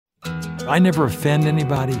I never offend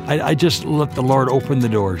anybody. I just let the Lord open the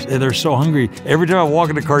doors. And they're so hungry. Every time I walk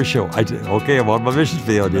in a car show, I say, okay, I'm on my mission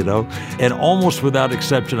field, And almost without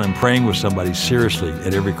exception, I'm praying with somebody seriously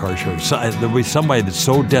at every car show. So, there'll be somebody that's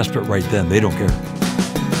so desperate right then, they don't care.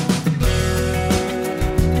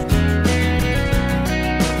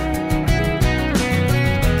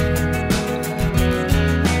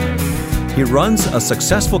 He runs a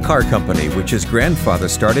successful car company, which his grandfather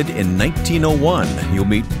started in 1901. You'll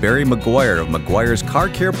meet Barry McGuire of McGuire's Car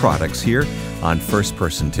Care Products here on First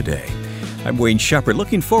Person Today. I'm Wayne Shepherd,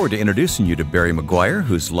 looking forward to introducing you to Barry McGuire,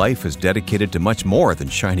 whose life is dedicated to much more than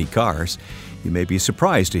shiny cars. You may be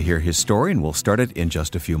surprised to hear his story, and we'll start it in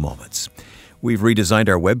just a few moments. We've redesigned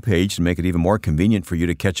our webpage to make it even more convenient for you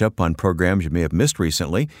to catch up on programs you may have missed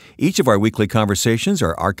recently. Each of our weekly conversations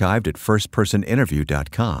are archived at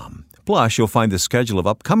firstpersoninterview.com. Plus, you'll find the schedule of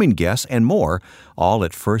upcoming guests and more, all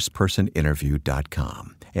at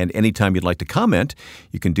firstpersoninterview.com. And anytime you'd like to comment,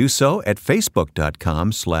 you can do so at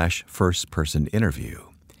facebook.com/firstpersoninterview.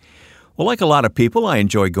 Well, like a lot of people, I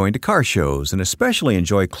enjoy going to car shows and especially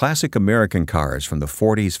enjoy classic American cars from the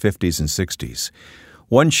 40s, 50s, and 60s.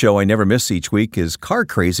 One show I never miss each week is Car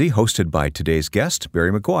Crazy, hosted by today's guest,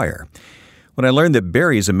 Barry McGuire. When I learned that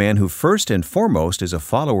Barry is a man who first and foremost is a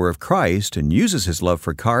follower of Christ and uses his love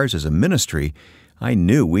for cars as a ministry, I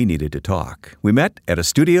knew we needed to talk. We met at a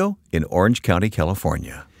studio in Orange County,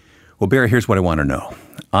 California. Well, Barry, here's what I want to know.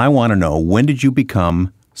 I want to know, when did you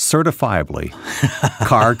become certifiably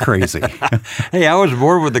car crazy? Hey, I was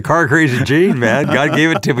born with the car crazy gene, man. God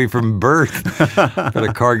gave it to me from birth. Been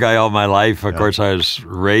a car guy all my life. Of course, I was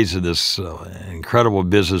raised in this incredible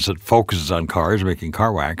business that focuses on cars, making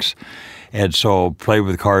car wax. And so played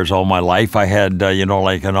with cars all my life. I had,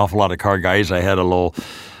 like an awful lot of car guys. I had a little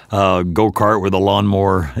go-kart with a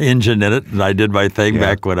lawnmower engine in it, and I did my thing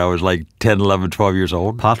back when I was like 10, 11, 12 years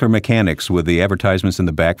old. Popular Mechanics with the advertisements in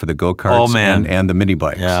the back for the go-karts and the mini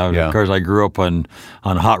bikes. Yeah, of course, I grew up on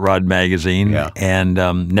Hot Rod magazine and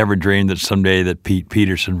never dreamed that someday that Pete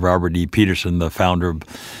Peterson, Robert E. Peterson, the founder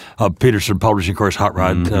of Peterson Publishing, of course, Hot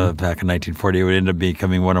Rod back in 1940, would end up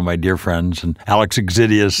becoming one of my dear friends, and Alex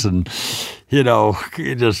Exidius, and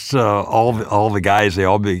just all the guys. They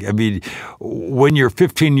all be. I mean, when you're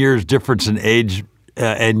 15 years difference in age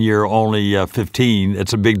and you're only 15,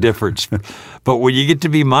 it's a big difference. But when you get to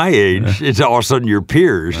be my age, it's all of a sudden your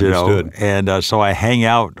peers, Understood. And so I hang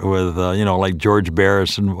out with like George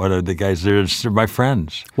Barris and what are the guys. They're my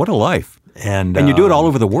friends. What a life. And you do it all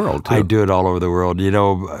over the world, too. I do it all over the world.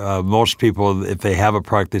 Most people, if they have a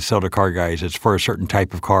product they sell to car guys, it's for a certain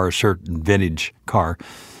type of car, a certain vintage car.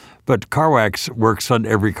 But Car Wax works on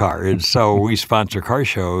every car. And so we sponsor car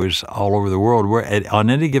shows all over the world. On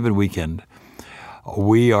any given weekend,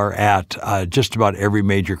 we are at just about every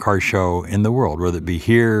major car show in the world, whether it be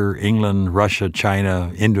here, England, Russia,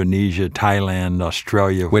 China, Indonesia, Thailand,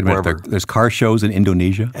 Australia, Wait a minute, there's car shows in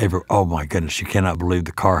Indonesia? Oh, my goodness. You cannot believe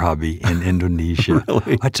the car hobby in Indonesia.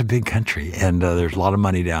 Really? It's a big country, and there's a lot of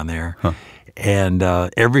money down there. Huh. And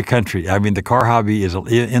every country, the car hobby is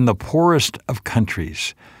in the poorest of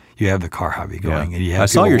countries. You have the car hobby going. Yeah. And you have I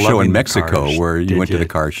saw your show in Mexico cars. where you went to the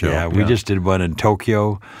car show. Yeah, we just did one in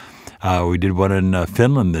Tokyo. We did one in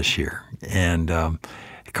Finland this year. And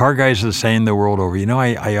car guys are the same the world over.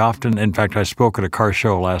 I often, in fact, I spoke at a car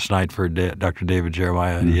show last night for Dr. David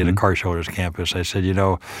Jeremiah. Mm-hmm. He had a car show at his campus. I said,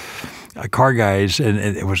 car guys, and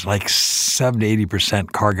it was like 70,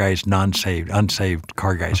 80% car guys, unsaved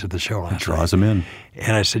car guys at the show last night. It draws them in.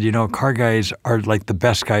 And I said, car guys are like the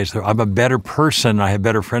best guys. I'm a better person. I have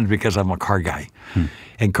better friends because I'm a car guy.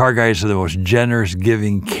 And car guys are the most generous,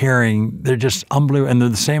 giving, caring. They're just unbelievable. And they're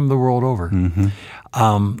the same the world over. Mm-hmm.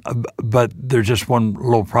 But there's just one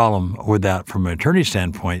little problem with that from an attorney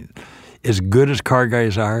standpoint. As good as car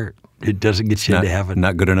guys are, it doesn't get you into heaven.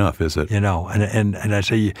 Not good enough, is it? And I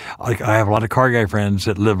say, I have a lot of car guy friends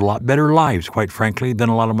that live a lot better lives, quite frankly, than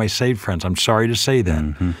a lot of my saved friends. I'm sorry to say that.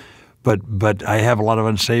 Mm-hmm. But I have a lot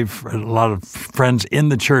of friends in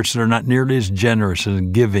the church that are not nearly as generous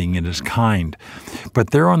and giving and as kind. But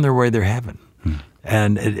they're on their way to heaven.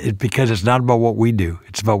 And because it's not about what we do,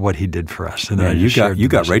 it's about what He did for us. And you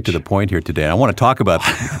got right to the point here today. I want to talk about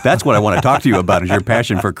that's what I want to talk to you about is your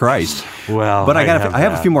passion for Christ. Well, but I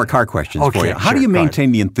have a few more car questions for you. How do you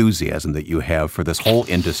maintain the enthusiasm that you have for this whole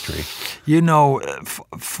industry?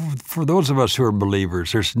 For those of us who are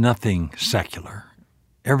believers, there's nothing secular.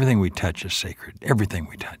 Everything we touch is sacred. Everything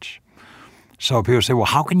we touch. So people say, well,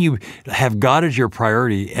 how can you have God as your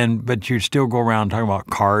priority, but you still go around talking about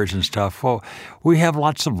cars and stuff? Well, we have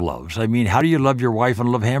lots of loves. I mean, how do you love your wife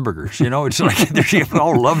and love hamburgers? It's like you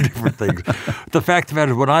all love different things. The fact of the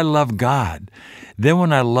matter is, when I love God, then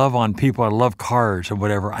when I love on people, I love cars and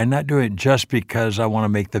whatever, I'm not doing it just because I want to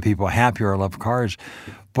make the people happy or I love cars,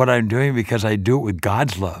 but I'm doing it because I do it with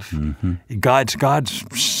God's love. Mm-hmm. God's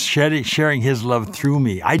sharing His love through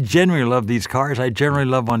me. I genuinely love these cars. I generally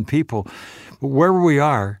love on people. But wherever we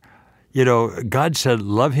are, God said,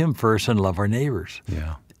 love Him first and love our neighbors.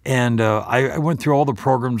 Yeah. And I went through all the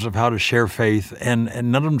programs of how to share faith, and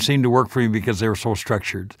none of them seemed to work for me because they were so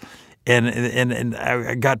structured. And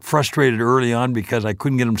I got frustrated early on because I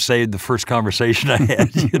couldn't get them saved the first conversation I had,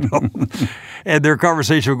 And their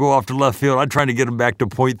conversation would go off to left field. I'm trying to get them back to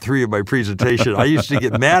point 3 of my presentation. I used to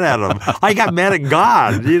get mad at them. I got mad at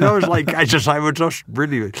God. It's like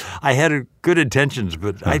I had good intentions,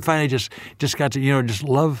 but I finally just got to, just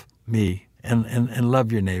love me and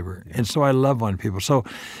love your neighbor. And so I love on people. So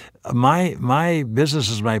my business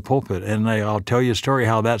is my pulpit, and I'll tell you a story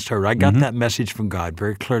how that started. I got that message from God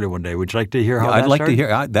very clearly one day. Would you like to hear how that started? I'd like to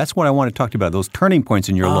hear. That's what I want to talk to you about, those turning points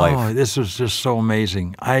in your life. Oh, this was just so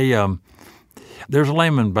amazing. There's a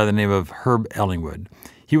layman by the name of Herb Ellingwood.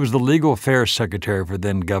 He was the legal affairs secretary for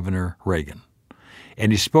then Governor Reagan.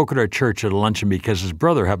 And he spoke at our church at a luncheon because his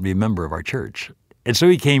brother happened to be a member of our church. And so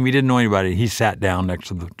he came. He didn't know anybody. He sat down next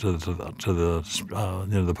to the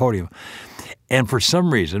podium. And for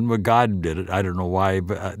some reason, well, God did it. I don't know why,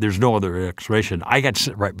 but there's no other explanation. I got to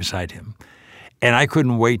sit right beside him. And I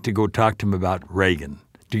couldn't wait to go talk to him about Reagan.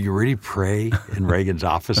 Do you really pray in Reagan's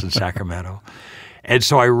office in Sacramento? And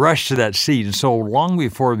so I rushed to that seat. And so long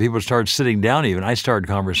before people started sitting down even, I started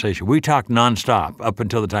conversation. We talked nonstop up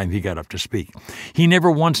until the time he got up to speak. He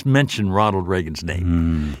never once mentioned Ronald Reagan's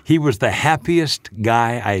name. He was the happiest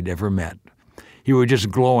guy I'd ever met. He was just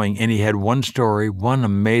glowing, and he had one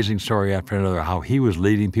amazing story after another, how he was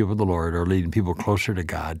leading people to the Lord or leading people closer to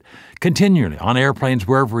God continually on airplanes,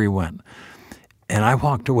 wherever he went. And I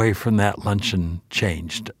walked away from that luncheon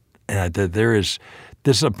changed. And this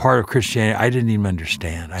is a part of Christianity I didn't even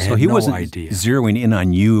understand. I had no idea. So he wasn't zeroing in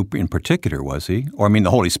on you in particular, was he? Or, the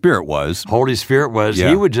Holy Spirit was. Holy Spirit was. Yeah.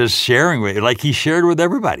 He was just sharing with, like he shared with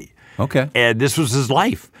everybody. Okay. And this was his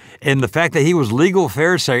life. And the fact that he was legal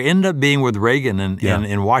affairs secretary ended up being with Reagan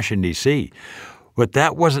in Washington, D.C. But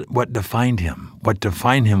that wasn't what defined him. What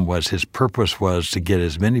defined him was his purpose was to get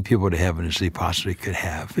as many people to heaven as he possibly could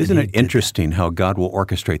have. Isn't it interesting how God will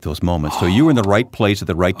orchestrate those moments? So you were in the right place at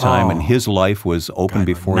the right time, and his life was open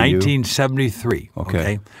before you? 1973.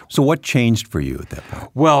 Okay. So what changed for you at that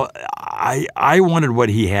point? Well, I wanted what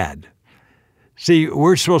he had. See,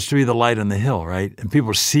 we're supposed to be the light on the hill, right? And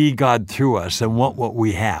people see God through us and want what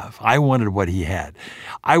we have. I wanted what he had.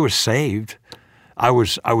 I was saved. I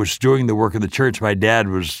was doing the work of the church. My dad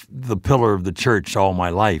was the pillar of the church all my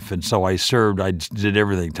life, and so I served. I did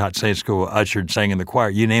everything, taught Sunday school, ushered, sang in the choir,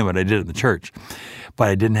 you name it, I did it in the church. But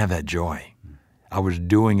I didn't have that joy. I was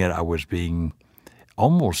doing it. I was being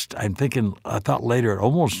almost, I thought later,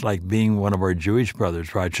 almost like being one of our Jewish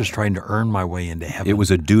brothers, where I was just trying to earn my way into heaven. It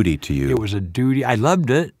was a duty to you. It was a duty. I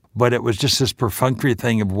loved it, but it was just this perfunctory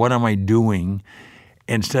thing of what am I doing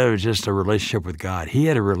instead of just a relationship with God. He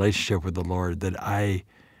had a relationship with the Lord that I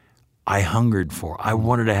hungered for. I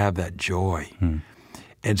wanted to have that joy.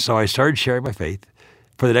 And so I started sharing my faith.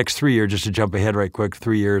 For the next 3 years, just to jump ahead right quick,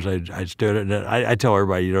 3 years I stood it. And I tell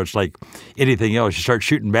everybody, it's like anything else. You start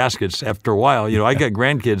shooting baskets after a while. I got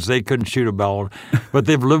grandkids. They couldn't shoot a ball, but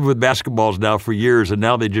they've lived with basketballs now for years, and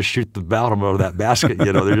now they just shoot the bottom out of that basket.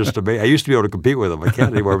 They're just amazing. I used to be able to compete with them. I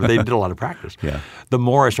can't anymore, but they did a lot of practice. Yeah. The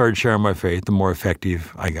more I started sharing my faith, the more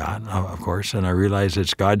effective I got, of course, and I realized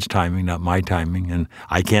it's God's timing, not my timing, and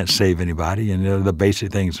I can't save anybody. And the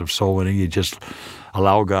basic things of soul winning, you just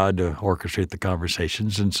allow God to orchestrate the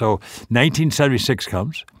conversations. And so 1976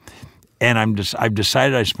 comes, and I've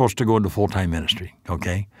decided I'm supposed to go into full-time ministry,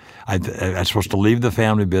 okay? I'm supposed to leave the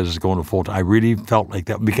family business, go into full-time. I really felt like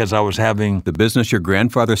that because I was having... The business your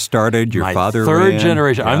grandfather started, your father third ran.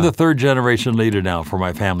 Generation. Yeah. I'm the third generation leader now for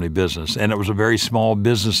my family business, and it was a very small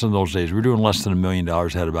business in those days. We were doing less than $1 million,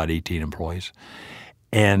 had about 18 employees.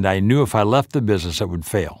 And I knew if I left the business, it would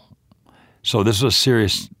fail. So this was a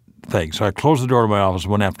serious thing. So I closed the door to my office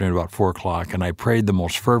one afternoon about 4 o'clock, and I prayed the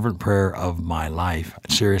most fervent prayer of my life,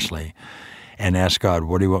 seriously, and asked God,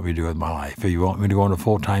 what do you want me to do with my life? If you want me to go into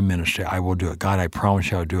full-time ministry, I will do it. God, I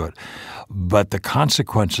promise you I'll do it. But the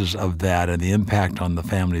consequences of that and the impact on the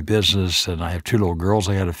family business, and I have 2 little girls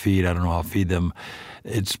I got to feed. I don't know how to feed them.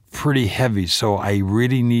 It's pretty heavy. So I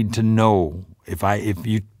really need to know if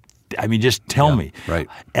you just tell me. Right.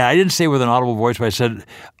 And I didn't say with an audible voice, but I said,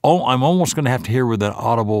 I'm almost going to have to hear with an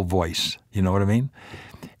audible voice. You know what I mean?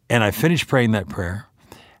 And I finished praying that prayer,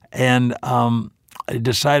 and I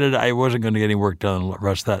decided I wasn't going to get any work done the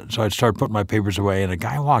rest of that. So I started putting my papers away, and a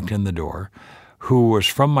guy walked in the door who was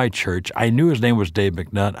from my church. I knew his name was Dave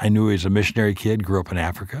McNutt. I knew he was a missionary kid, grew up in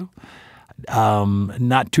Africa,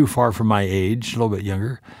 not too far from my age, a little bit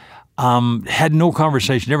younger. Had no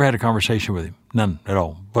conversation, never had a conversation with him, none at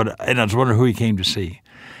all. And I was wondering who he came to see.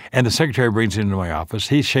 And the secretary brings him into my office.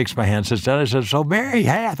 He shakes my hand, sits down, and says, "So, Barry,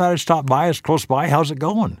 hey, I thought I'd stop by. It's close by. How's it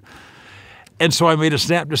going?" And so I made a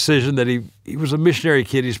snap decision that he was a missionary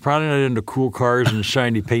kid. He's probably not into cool cars and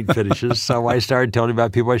shiny paint finishes. So I started telling him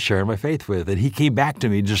about people I was sharing my faith with. And he came back to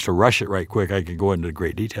me just to rush it right quick. I could go into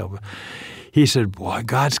great detail. But he said, "Boy,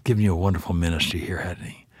 God's given you a wonderful ministry here, hasn't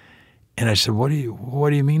he?" And I said, what do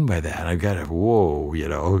you mean by that? I've got to, whoa, you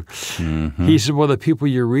know. Mm-hmm. He said, well, the people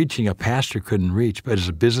you're reaching, a pastor couldn't reach, but as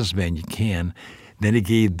a businessman, you can. Then he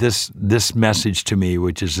gave this message to me,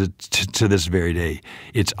 which is to this very day.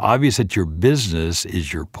 It's obvious that your business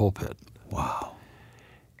is your pulpit. Wow.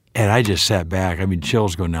 And I just sat back. I mean,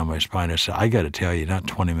 chills going down my spine. I said, I got to tell you, not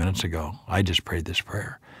 20 minutes ago, I just prayed this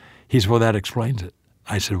prayer. He said, well, that explains it.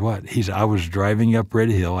 I said, what? He said, I was driving up Red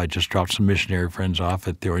Hill. I just dropped some missionary friends off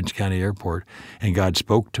at the Orange County Airport, and God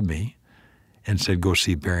spoke to me and said, go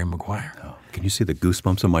see Barry McGuire. Oh, can you see the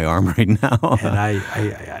goosebumps on my arm right now?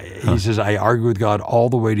 And he says, I argued with God all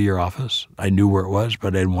the way to your office. I knew where it was,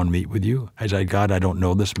 but I didn't want to meet with you. I said, God, I don't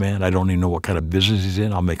know this man. I don't even know what kind of business he's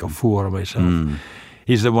in. I'll make a fool out of myself.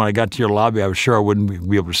 He said, when I got to your lobby, I was sure I wouldn't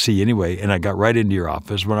be able to see anyway, and I got right into your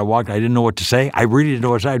office. When I walked, I didn't know what to say. I really didn't know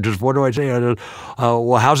what to say. Just, what do I say? I said,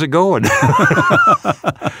 well, how's it going?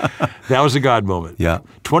 That was a God moment. Yeah.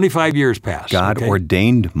 25 years passed.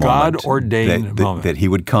 God-ordained moment. God-ordained moment. That he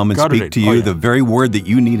would come and speak to you the very word that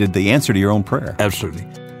you needed, the answer to your own prayer. Absolutely.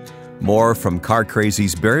 More from Car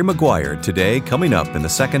Crazy's Barry McGuire today, coming up in the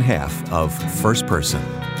second half of First Person.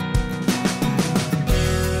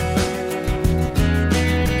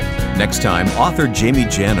 Next time, author Jamie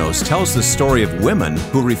Janos tells the story of women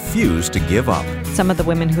who refuse to give up. Some of the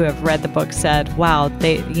women who have read the book said, wow,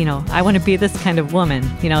 I want to be this kind of woman.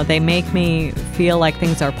 They make me feel like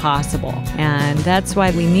things are possible. And that's why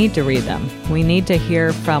we need to read them. We need to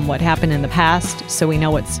hear from what happened in the past so we know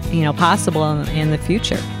what's, possible in the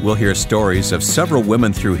future. We'll hear stories of several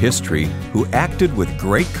women through history who acted with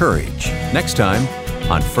great courage. Next time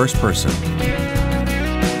on First Person.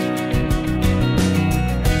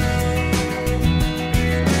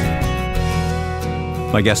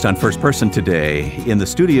 My guest on First Person today in the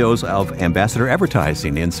studios of Ambassador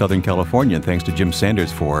Advertising in Southern California. And thanks to Jim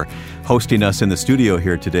Sanders for hosting us in the studio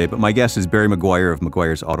here today. But my guest is Barry McGuire of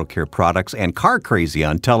McGuire's Auto Care Products and Car Crazy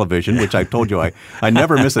on television, which I told you I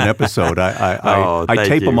never miss an episode. I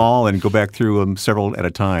tape them all and go back through them several at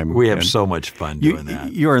a time. We have so much fun doing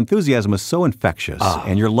that. Your enthusiasm is so infectious,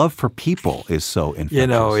 and your love for people is so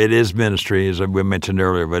infectious. It is ministry, as we mentioned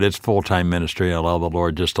earlier, but it's full-time ministry. I allow the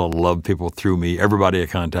Lord just to love people through me, everybody I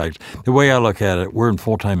contact. The way I look at it, we're in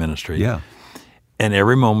full-time ministry. Yeah. And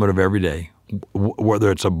every moment of every day,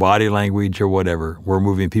 whether it's a body language or whatever, we're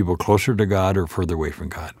moving people closer to God or further away from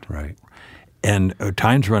God. Right. And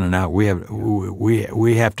time's running out. We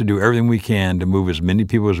have to do everything we can to move as many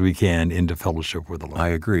people as we can into fellowship with the Lord. I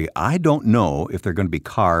agree. I don't know if there are going to be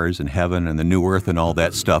cars in heaven and the new earth and all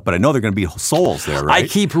that stuff, but I know there are going to be souls there, right? I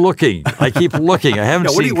keep looking. I haven't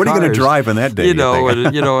seen What are you going to drive on that day?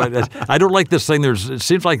 I don't like this thing. It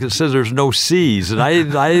seems like it says there's no seas, and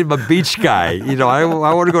I'm a beach guy. I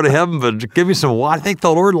want to go to heaven, but give me some water. I think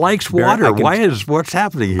the Lord likes water. What's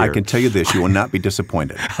happening here? I can tell you this: you will not be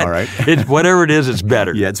disappointed. All right. Whatever it is, it's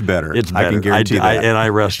better. Yeah, it's better. It's better. I can guarantee that. And I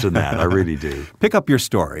rest in that. I really do. Pick up your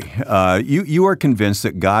story. You are convinced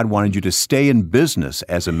that God wanted you to stay in business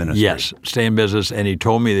as a ministry. Yes, stay in business. And he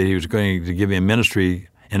told me that he was going to give me a ministry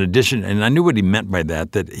in addition. And I knew what he meant by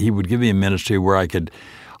that he would give me a ministry where I could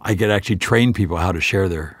actually train people how to share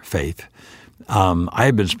their faith. I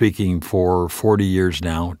have been speaking for 40 years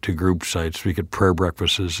now to groups. I speak at prayer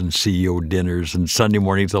breakfasts and CEO dinners, and Sunday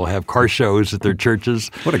mornings they'll have car shows at their churches.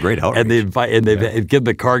 What a great outreach. And they give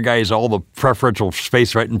the car guys all the preferential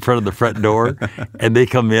space right in front of the front door, and they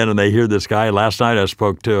come in and they hear this guy. Last night I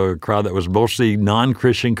spoke to a crowd that was mostly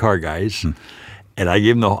non-Christian car guys. And I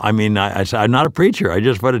gave them I said, I'm not a preacher. I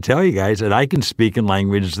just want to tell you guys that I can speak in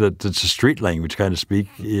language that's a street language kind of speak,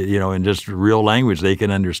 in just real language they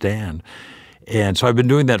can understand. And so I've been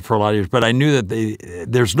doing that for a lot of years, but I knew that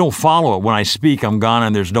there's no follow-up. When I speak, I'm gone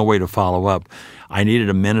and there's no way to follow up. I needed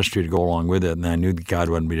a ministry to go along with it, and I knew that God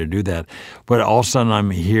wanted me to do that. But all of a sudden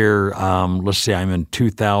I'm here, let's say I'm in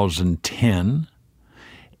 2010,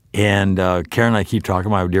 and Karen and I keep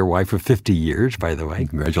talking, my dear wife of 50 years, by the way.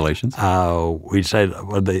 Congratulations. We decided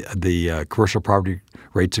the commercial property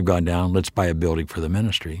rates have gone down. Let's buy a building for the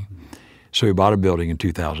ministry. So we bought a building in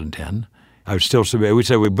 2010. We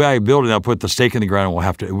said we buy a building, I'll put the stake in the ground,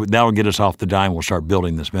 and that'll get us off the dime. We'll start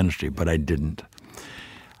building this ministry. But I didn't.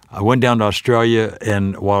 I went down to Australia,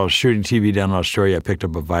 and while I was shooting TV down in Australia, I picked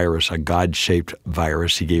up a virus, a God-shaped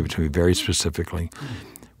virus. He gave it to me very specifically.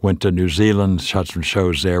 Went to New Zealand, shot some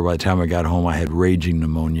shows there. By the time I got home, I had raging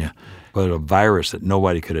pneumonia. But a virus that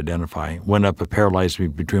nobody could identify. Went up, it paralyzed me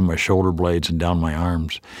between my shoulder blades and down my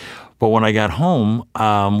arms. But when I got home,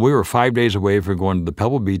 we were 5 days away from going to the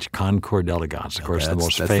Pebble Beach Concours d'Elegance, of course, the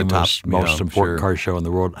most famous, most important car show in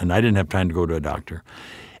the world. And I didn't have time to go to a doctor.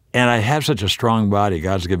 And I have such a strong body.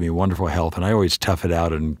 God's given me wonderful health, and I always tough it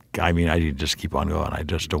out. And I just keep on going. I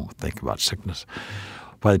just don't think about sickness.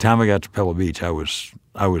 By the time I got to Pebble Beach, I was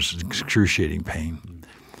in excruciating pain.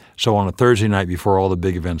 So on a Thursday night before all the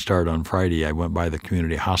big events started on Friday, I went by the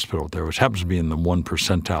community hospital there, which happens to be in the 1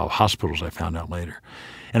 percentile of hospitals, I found out later.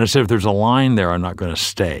 And I said, if there's a line there, I'm not going to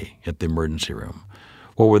stay at the emergency room.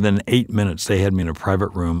 Well, within 8 minutes, they had me in a private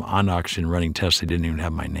room on oxygen running tests. They didn't even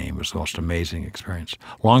have my name. It was the most amazing experience.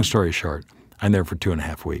 Long story short, I'm there for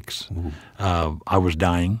 2.5 weeks. I was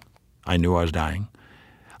dying. I knew I was dying.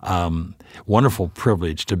 Wonderful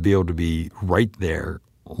privilege to be able to be right there,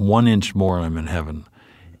 1 inch more and I'm in heaven,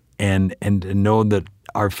 and know that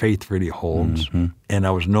our faith really holds. Mm-hmm. And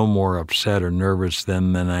I was no more upset or nervous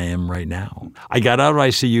than I am right now. I got out of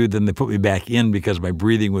ICU, then they put me back in because my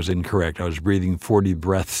breathing was incorrect. I was breathing 40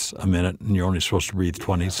 breaths a minute, and you're only supposed to breathe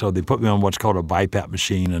 20. So they put me on what's called a BiPAP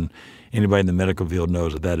machine, and anybody in the medical field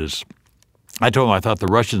knows that is. I told them I thought the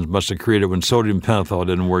Russians must have created when sodium pentothal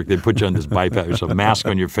didn't work. They put you on this BiPAP, it's a mask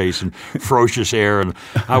on your face and ferocious air, and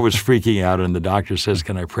I was freaking out. And the doctor says,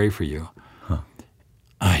 "Can I pray for you?"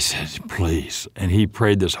 I said, "Please." And he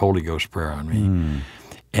prayed this Holy Ghost prayer on me.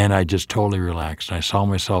 And I just totally relaxed. I saw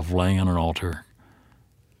myself laying on an altar,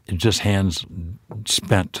 just hands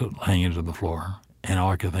spent hanging to the floor. And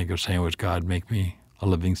all I could think of saying was, "God, make me a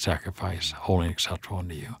living sacrifice, holy and acceptable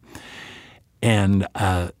unto you." And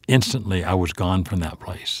instantly I was gone from that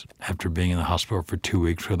place after being in the hospital for 2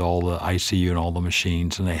 weeks with all the ICU and all the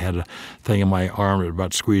machines. And they had a thing in my arm that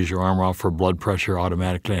about squeeze your arm off for blood pressure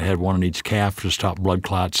automatically. I had one in each calf to stop blood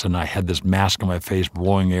clots. And I had this mask on my face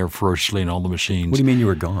blowing air ferociously in all the machines. What do you mean you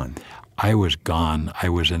were gone? I was gone. I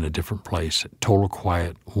was in a different place. Total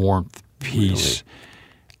quiet, warmth, peace.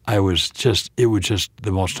 Really? It was just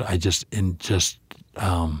the most,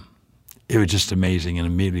 it was just amazing, and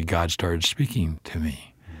immediately God started speaking to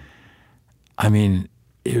me. I mean,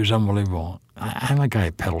 it was unbelievable. I'm a guy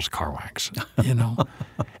who peddles car wax, you know,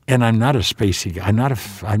 and I'm not a spacey guy. I'm not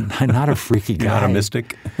a freaky guy. You're not a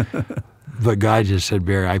mystic. But God just said,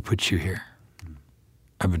 "Barry, I put you here.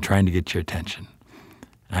 I've been trying to get your attention.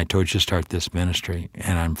 And I told you to start this ministry,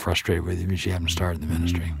 and I'm frustrated with you because you haven't started the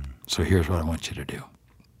ministry. So here's what I want you to do."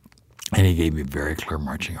 And he gave me very clear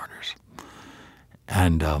marching orders.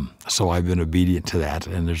 And so I've been obedient to that,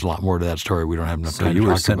 and there's a lot more to that story. We don't have enough time to talk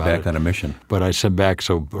about it. So you were sent back on a mission. But I sent back,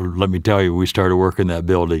 so let me tell you, we started work in that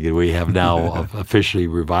building, and we have now officially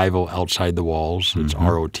Revival Outside the Walls. It's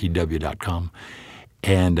rotw.com.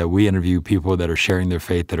 And we interview people that are sharing their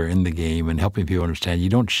faith, that are in the game, and helping people understand you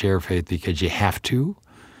don't share faith because you have to,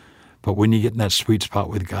 but when you get in that sweet spot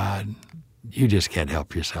with God, you just can't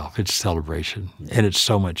help yourself. It's celebration, and it's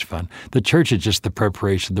so much fun. The church is just the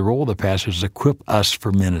preparation. The role of the pastor is to equip us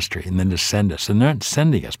for ministry and then to send us. And they're not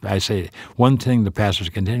sending us. I say one thing the pastors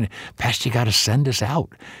continue, "Pastor, you got to send us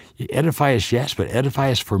out. You edify us, yes, but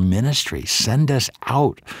edify us for ministry. Send us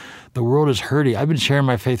out." The world is hurting. I've been sharing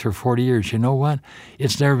my faith for 40 years. You know what?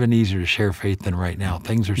 It's never been easier to share faith than right now.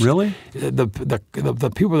 Things are really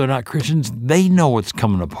the people that are not Christians. They know it's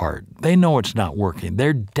coming apart. They know it's not working.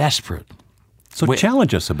 They're desperate. So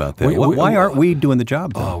challenge us about that. Why aren't we doing the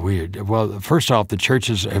job, though? Well, first off, the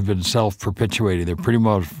churches have been self-perpetuating. They're pretty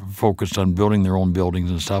much focused on building their own buildings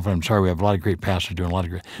and stuff. And I'm sorry, we have a lot of great pastors doing a lot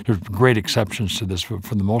of great. There's great exceptions to this, but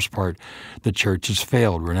for the most part, the church has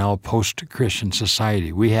failed. We're now a post-Christian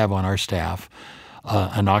society. We have on our staff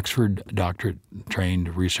an Oxford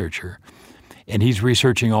doctorate-trained researcher. And he's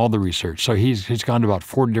researching all the research. So he's gone to about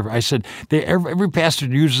 40 different. I said, every pastor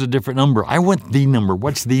uses a different number. I want the number.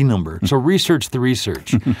 What's the number? So research the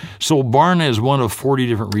research. So Barna is one of 40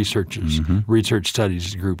 different research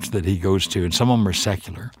studies groups that he goes to, and some of them are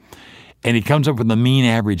secular. And he comes up with the mean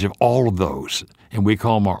average of all of those, and we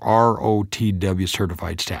call them our ROTW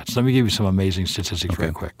certified stats. Let me give you some amazing statistics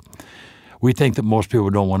real quick. We think that most people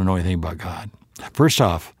don't want to know anything about God. First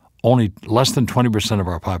off, only less than 20% of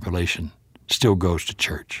our population still goes to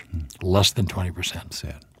church. Less than 20%.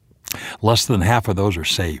 Sad. Less than half of those are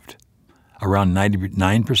saved. Around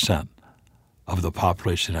 99% of the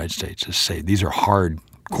population of the United States is saved. These are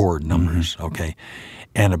hardcore numbers, okay?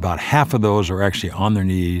 And about half of those are actually on their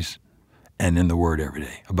knees and in the Word every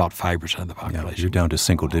day, about 5% of the population. Yeah, you're down to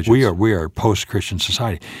single digits. We are a post-Christian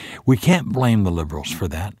society. We can't blame the liberals for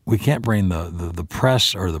that. We can't blame the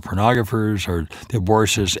press or the pornographers or the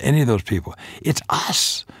abortionists, any of those people. It's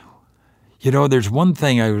us. You know, there's one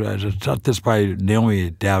thing, I was taught this by Naomi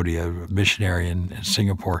Dowdy, a missionary in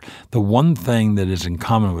Singapore. The one thing that is in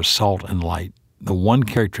common with salt and light, the one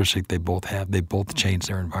characteristic they both have, they both change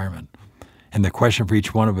their environment. And the question for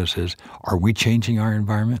each one of us is, are we changing our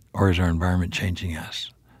environment or is our environment changing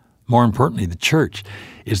us? More importantly, the church.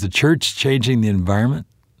 Is the church changing the environment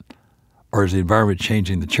or is the environment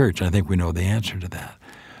changing the church? And I think we know the answer to that.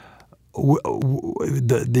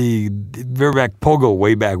 The bareback pogo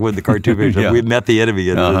way back with the cartoon picture, we met the enemy.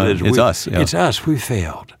 It's us. Yeah. It's us. We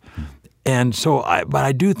failed. And so, but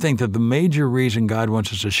I do think that the major reason God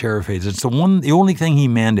wants us to share our faith, it's the only thing He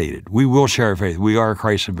mandated. We will share our faith. We are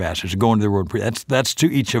Christ's ambassadors. Go into the world. That's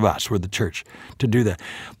to each of us. We're the church to do that.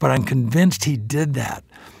 But I'm convinced He did that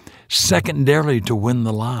secondarily to win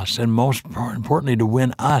the lost, and most importantly to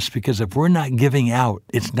win us. Because if we're not giving out,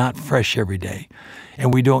 it's not fresh every day,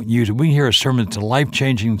 and we don't use it. We hear a sermon; it's a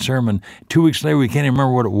life-changing sermon. 2 weeks later, we can't even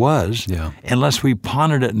remember what it was, unless we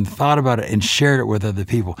pondered it and thought about it and shared it with other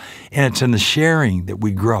people. And it's in the sharing that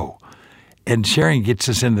we grow, and sharing gets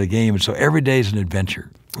us into the game. And so every day is an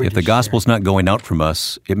adventure. If the gospel's not going out from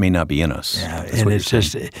us, it may not be in us. Yeah, and it's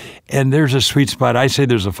just, and there's a sweet spot. I say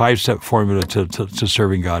there's a 5-step formula to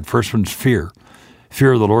serving God. First one's fear.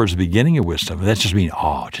 Fear of the Lord is the beginning of wisdom. And that's just mean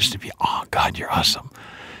awe, just to be, oh, God, you're awesome.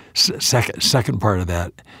 Second part of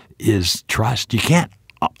that is trust. You can't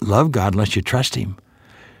love God unless you trust Him.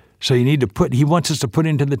 So you need to He wants us to put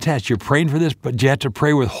into the test. You're praying for this, but you have to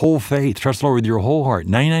pray with whole faith. Trust the Lord with your whole heart.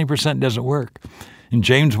 99% doesn't work. In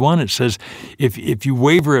James 1, it says, if you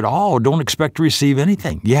waver at all, don't expect to receive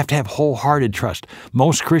anything. You have to have wholehearted trust.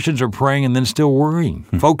 Most Christians are praying and then still worrying.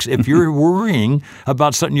 Folks, if you're worrying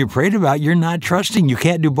about something you prayed about, you're not trusting. You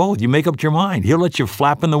can't do both. You make up your mind. He'll let you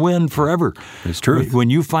flap in the wind forever. It's true. When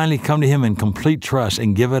you finally come to Him in complete trust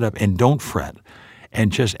and give it up and don't fret, and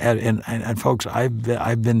just and folks,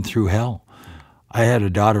 I've been through hell. I had a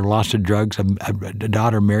daughter lost to drugs, a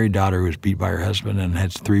married daughter who was beat by her husband and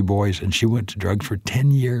had 3 boys, and she went to drugs for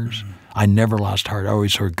 10 years. I never lost heart. I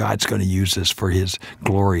always heard God's going to use this for His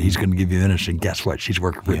glory. He's going to give you innocence. And guess what? She's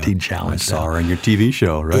working for Teen Challenge. I saw her on your TV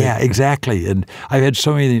show, right? Yeah, exactly. And I've had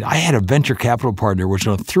so many things. I had a venture capital partner who was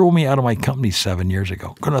going to throw me out of my company 7 years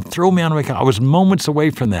ago. Going to throw me out of my company. I was moments away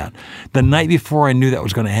from that. The night before I knew that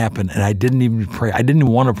was going to happen, and I didn't even pray. I didn't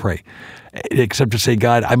even want to pray, except to say,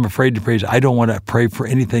 God, I'm afraid to pray. I don't want to pray for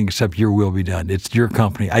anything except your will be done. It's your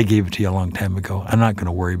company. I gave it to you a long time ago. I'm not going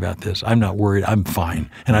to worry about this. I'm not worried. I'm fine.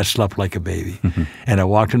 And I slept like a baby. And I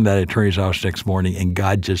walked into that attorney's house next morning, and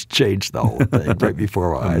God just changed the whole thing right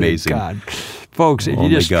before my eyes. Amazing. God. Folks, if you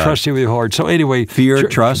just trust Him with your heart. So anyway. Fear,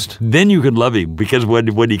 trust. Then you can love Him, because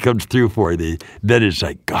when He comes through for you, then it's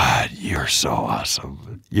like, God, you're so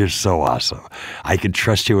awesome. You're so awesome. I can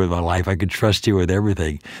trust you with my life. I can trust you with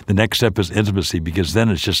everything. The next step is intimacy, because then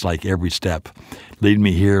it's just like every step. Lead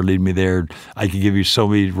me here, lead me there. I could give you so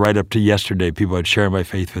many, right up to yesterday, people I'd share my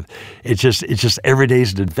faith with. It's just every day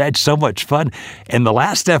is an adventure, so much fun. And the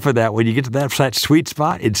last step of that, when you get to that sweet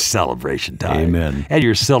spot, it's celebration time. Amen. And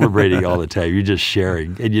you're celebrating all the time. You're just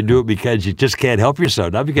sharing. And you do it because you just can't help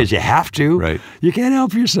yourself, not because you have to. Right. You can't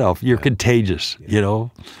help yourself. You're contagious, you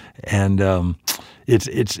know. And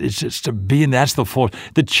it's just to be, and that's the full.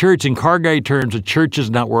 The church, in car guy terms, the church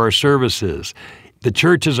is not where our service is. The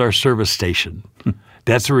church is our service station.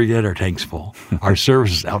 That's where we get our tanks full. Our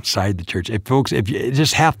service is outside the church. Folks, if you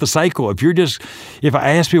just half the cycle, if I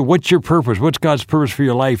ask people, what's your purpose? What's God's purpose for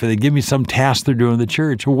your life? And they give me some task they're doing in the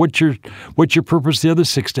church. Well, what's your purpose the other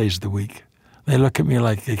 6 days of the week? They look at me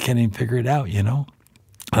like they can't even figure it out, you know?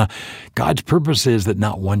 God's purpose is that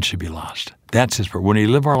not one should be lost. That's His purpose. When we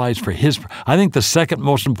live our lives for His, I think the second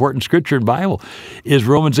most important scripture in the Bible is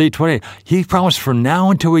Romans 8:28. He promised from now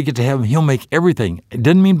until we get to heaven, He'll make everything. It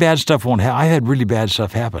doesn't mean bad stuff won't happen. I had really bad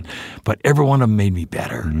stuff happen, but every one of them made me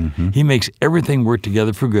better. Mm-hmm. He makes everything work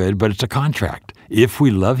together for good, but it's a contract. If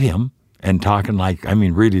we love Him, and talking like,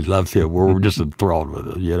 really love Him, where we're just enthralled with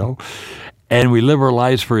it, you know? And we live our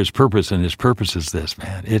lives for His purpose, and His purpose is this,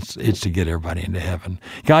 man. It's to get everybody into heaven.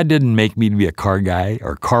 God didn't make me to be a car guy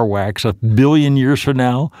or car wax a billion years from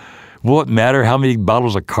now. Will it matter how many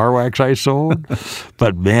bottles of car wax I sold?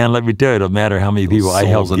 But man, let me tell you, it'll matter how many people I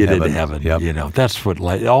helped get into heaven. Yep. You know, that's what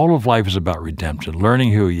all of life is about: redemption,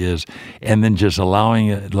 learning who He is, and then just allowing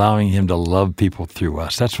Him to love people through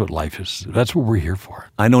us. That's what life is. That's what we're here for.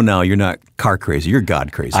 I know now you're not car crazy. You're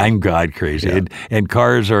God crazy. I'm God crazy. Yeah. And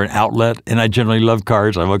cars are an outlet, and I generally love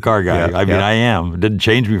cars. I'm a car guy. Yeah, I mean, I am. It didn't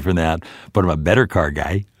change me from that, but I'm a better car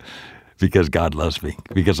guy because God loves me,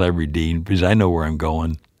 because I'm redeemed, because I know where I'm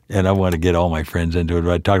going. And I want to get all my friends into it.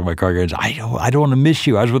 When I talk to my car guys, I don't want to miss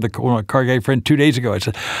you. I was with a car guy friend 2 days ago. I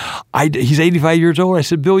said, he's 85 years old. I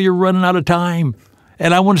said, Bill, you're running out of time,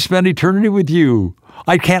 and I want to spend eternity with you.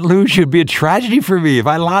 I can't lose you. It'd be a tragedy for me. If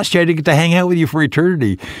I lost you, I didn't get to hang out with you for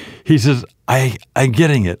eternity. He says, I'm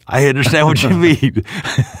getting it. I understand what you mean.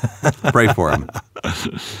 Pray for him.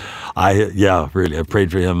 Really. I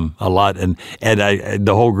prayed for him a lot. And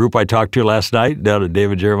the whole group I talked to last night down at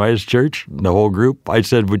David Jeremiah's church, the whole group, I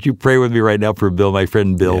said, would you pray with me right now for Bill, my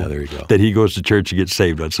friend Bill, there you go, that he goes to church and gets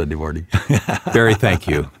saved on Sunday morning. Barry, thank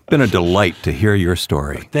you. Been a delight to hear your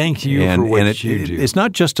story. Thank you for what you do. It's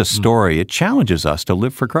not just a story. It challenges us to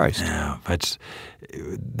live for Christ. Yeah,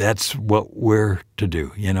 that's what we're to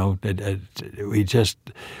do. You know,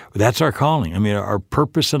 that's our calling. I mean, our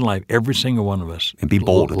purpose in life, every single one of us. And be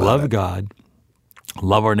bold about love it. God,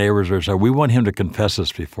 love our neighbors. We want Him to confess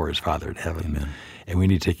us before His Father in heaven. Amen. And we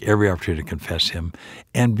need to take every opportunity to confess Him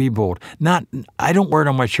and be bold. I don't wear it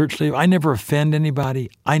on my shirt sleeve. I never offend anybody.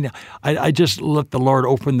 I just let the Lord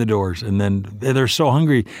open the doors, and then they're so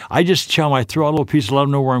hungry. I just tell them, I throw a little piece of love,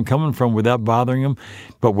 know where I'm coming from without bothering them.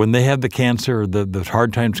 But when they have the cancer, or the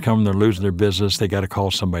hard times come, they're losing their business, they got to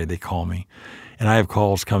call somebody. They call me. And I have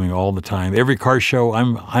calls coming all the time. Every car show,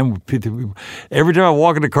 every time I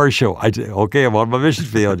walk in a car show, I say, okay, I'm on my mission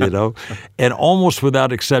field, you know. And almost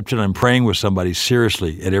without exception, I'm praying with somebody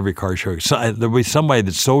seriously at every car show. There'll be somebody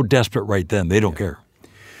that's so desperate right then, they don't care.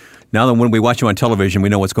 Now that when we watch you on television, we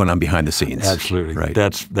know what's going on behind the scenes. Absolutely. Right.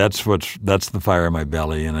 That's the fire in my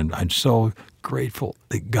belly. And I'm so grateful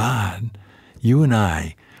that God, you and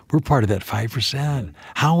I, we're part of that 5%.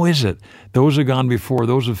 How is it? Those who have gone before,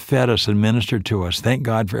 those who have fed us and ministered to us, thank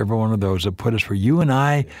God for every one of those that put us where you and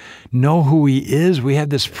I know who He is. We have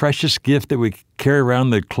this precious gift that we carry around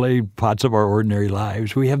the clay pots of our ordinary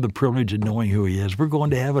lives. We have the privilege of knowing who He is. We're going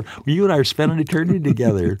to heaven. You and I are spending eternity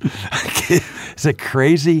together. Is it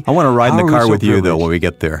crazy? I want to ride in the car with you, though, when we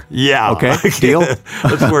get there. Yeah. Okay? Deal?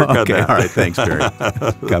 Let's work on that. All right. Thanks, Barry.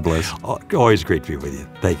 God bless. Always great to be with you.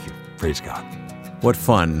 Thank you. Praise God. What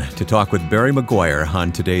fun to talk with Barry McGuire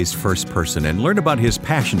on today's First Person and learn about his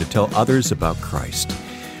passion to tell others about Christ.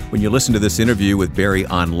 When you listen to this interview with Barry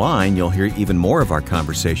online, you'll hear even more of our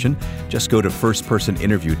conversation. Just go to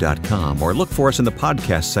firstpersoninterview.com or look for us in the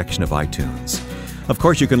podcast section of iTunes. Of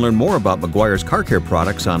course, you can learn more about McGuire's car care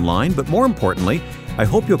products online, but more importantly, I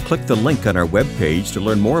hope you'll click the link on our webpage to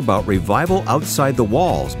learn more about Revival Outside the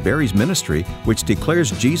Walls, Barry's ministry, which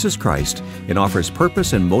declares Jesus Christ and offers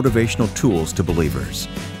purpose and motivational tools to believers.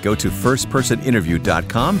 Go to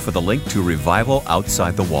firstpersoninterview.com for the link to Revival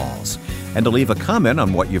Outside the Walls. And to leave a comment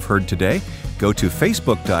on what you've heard today, go to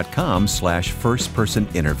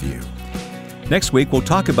facebook.com/firstpersoninterview. Next week, we'll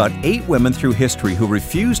talk about 8 women through history who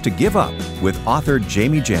refused to give up with author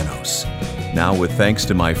Jamie Janos. Now, with thanks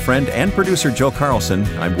to my friend and producer Joe Carlson,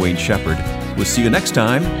 I'm Wayne Shepherd. We'll see you next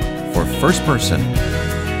time for First Person.